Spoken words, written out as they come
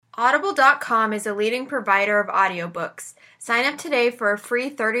Audible.com is a leading provider of audiobooks. Sign up today for a free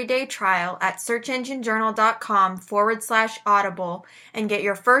 30-day trial at searchenginejournal.com/audible and get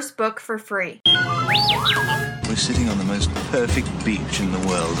your first book for free. We're sitting on the most perfect beach in the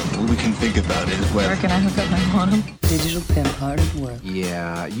world, and all we can think about is Where can I hook up my modem? Digital pimp, hard at work.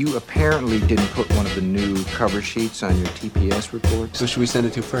 Yeah, you apparently didn't put one of the new cover sheets on your TPS report. So should we send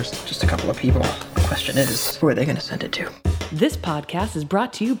it to first? Just a couple of people. The question is, who are they going to send it to? This podcast is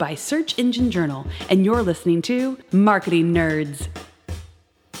brought to you by Search Engine Journal, and you're listening to Marketing Nerds.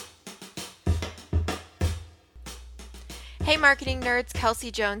 Hey Marketing Nerds,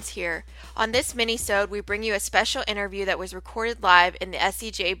 Kelsey Jones here. On this mini-sode, we bring you a special interview that was recorded live in the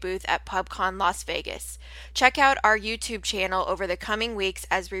SEJ booth at PubCon Las Vegas. Check out our YouTube channel over the coming weeks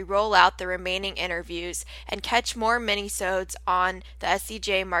as we roll out the remaining interviews and catch more mini-sodes on the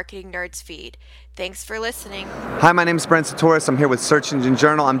SEJ Marketing Nerds feed. Thanks for listening. Hi, my name is Brent Satoris. I'm here with Search Engine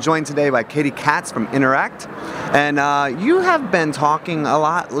Journal. I'm joined today by Katie Katz from Interact. And you have been talking a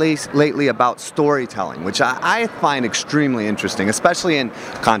lot lately about storytelling, which I find extremely interesting, especially in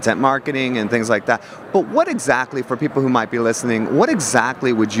content marketing and things like that. But what exactly, for people who might be listening, what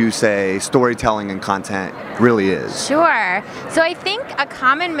exactly would you say storytelling and content really is? Sure. So I think a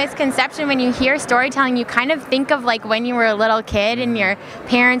common misconception when you hear storytelling, you kind of think of like when you were a little kid and your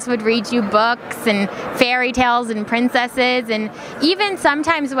parents would read you books and fairy tales and princesses, and even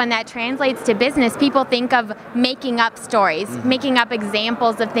sometimes when that translates to business, people think of making up stories, making up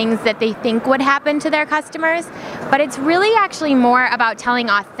examples of things that they think would happen to their customers. But it's really actually more about telling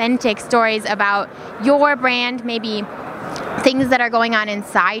authentic stories about your brand, maybe things that are going on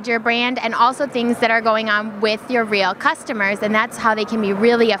inside your brand, and also things that are going on with your real customers, and that's how they can be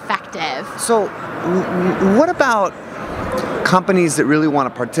really effective. So what about companies that really want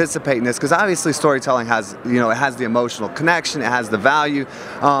to participate in this? Because obviously storytelling has, it has the emotional connection, it has the value.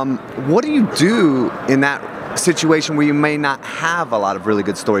 What do you do in that situation where you may not have a lot of really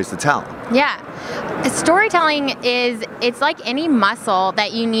good stories to tell? Yeah, storytelling it's like any muscle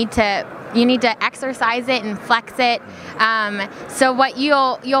that you need to exercise it and flex it. So what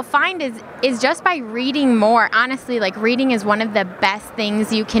you'll find is just by reading more, honestly, like reading is one of the best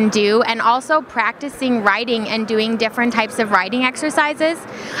things you can do, and also practicing writing and doing different types of writing exercises.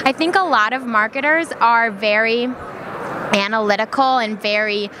 I think a lot of marketers are very analytical and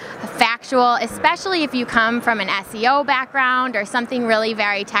very factual, especially if you come from an SEO background or something really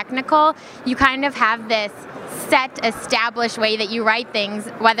very technical. You kind of have this set, established way that you write things,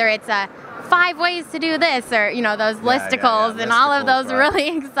 whether it's a 5 ways to do this, or those listicles and all of those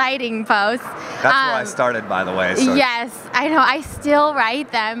really exciting posts. That's where I started, by the way. So. Yes, I know. I still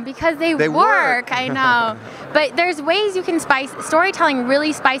write them because they work. I know. But there's ways you can storytelling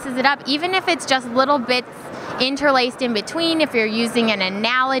really spices it up, even if it's just little bits interlaced in between. If you're using an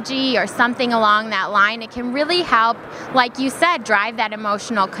analogy or something along that line, it can really help, like you said, drive that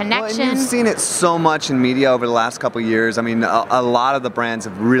emotional connection. Well, and you've seen it so much in media over the last couple of years. I mean, a lot of the brands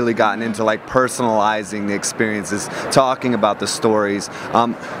have really gotten into like personalizing the experiences, talking about the stories.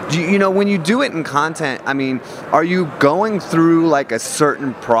 When you do it in content, I mean, are you going through like a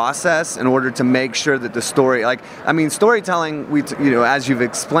certain process in order to make sure that the story, storytelling, as you've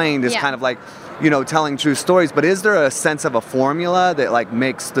explained, is kind of like, telling true stories, but is there a sense of a formula that like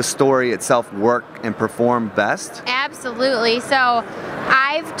makes the story itself work and perform best? Absolutely. So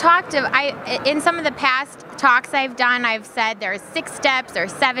in some of the past talks I've done, I've said there's 6 steps or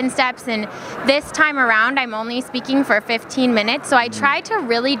 7 steps, and this time around I'm only speaking for 15 minutes. So I try to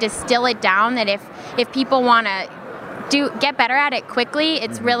really distill it down that if people want to get better at it quickly,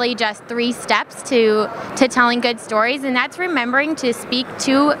 it's really just 3 steps to telling good stories, and that's remembering to speak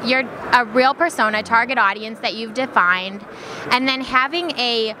to a real persona, target audience that you've defined, and then having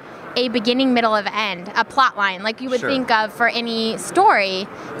a beginning, middle, of end, a plot line like you would think of for any story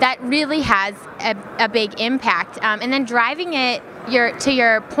that really has a big impact, and then driving it to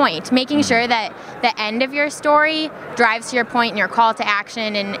your point, making sure that the end of your story drives to your point and your call to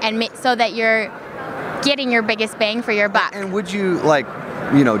action, and so that you're getting your biggest bang for your buck. And would you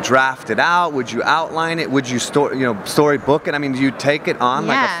draft it out? Would you outline it? Would you storybook it? I mean, do you take it on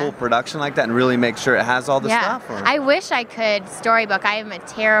like a full production like that and really make sure it has all the stuff? Or? I wish I could storybook. I am a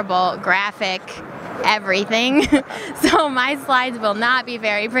terrible graphic everything, so my slides will not be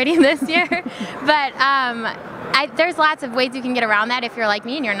very pretty this year. But there's lots of ways you can get around that if you're like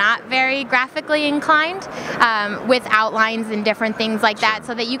me and you're not very graphically inclined, with outlines and different things like that,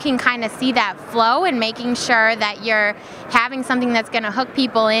 so that you can kind of see that flow and making sure that you're having something that's going to hook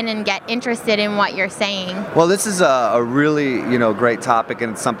people in and get interested in what you're saying. Well, this is a really, great topic,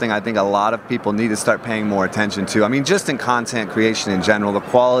 and it's something I think a lot of people need to start paying more attention to. I mean, just in content creation in general, the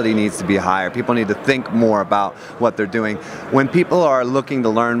quality needs to be higher. People need to think more about what they're doing. When people are looking to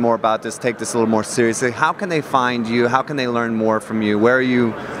learn more about this, take this a little more seriously, how can they find you? How can they learn more from you? Where are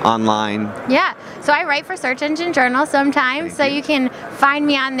you online? Yeah, so I write for Search Engine Journal sometimes, so you can find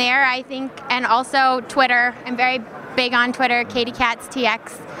me on there, I think, and also Twitter. I'm very big on Twitter,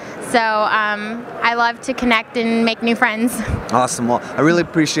 KatieKatzTX. So I love to connect and make new friends. Awesome. Well, I really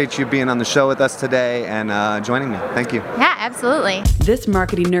appreciate you being on the show with us today and joining me. Thank you. Yeah, absolutely. This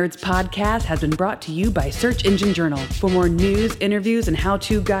Marketing Nerds podcast has been brought to you by Search Engine Journal. For more news, interviews, and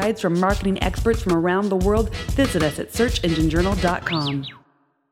how-to guides from marketing experts from around the world, visit us at searchenginejournal.com.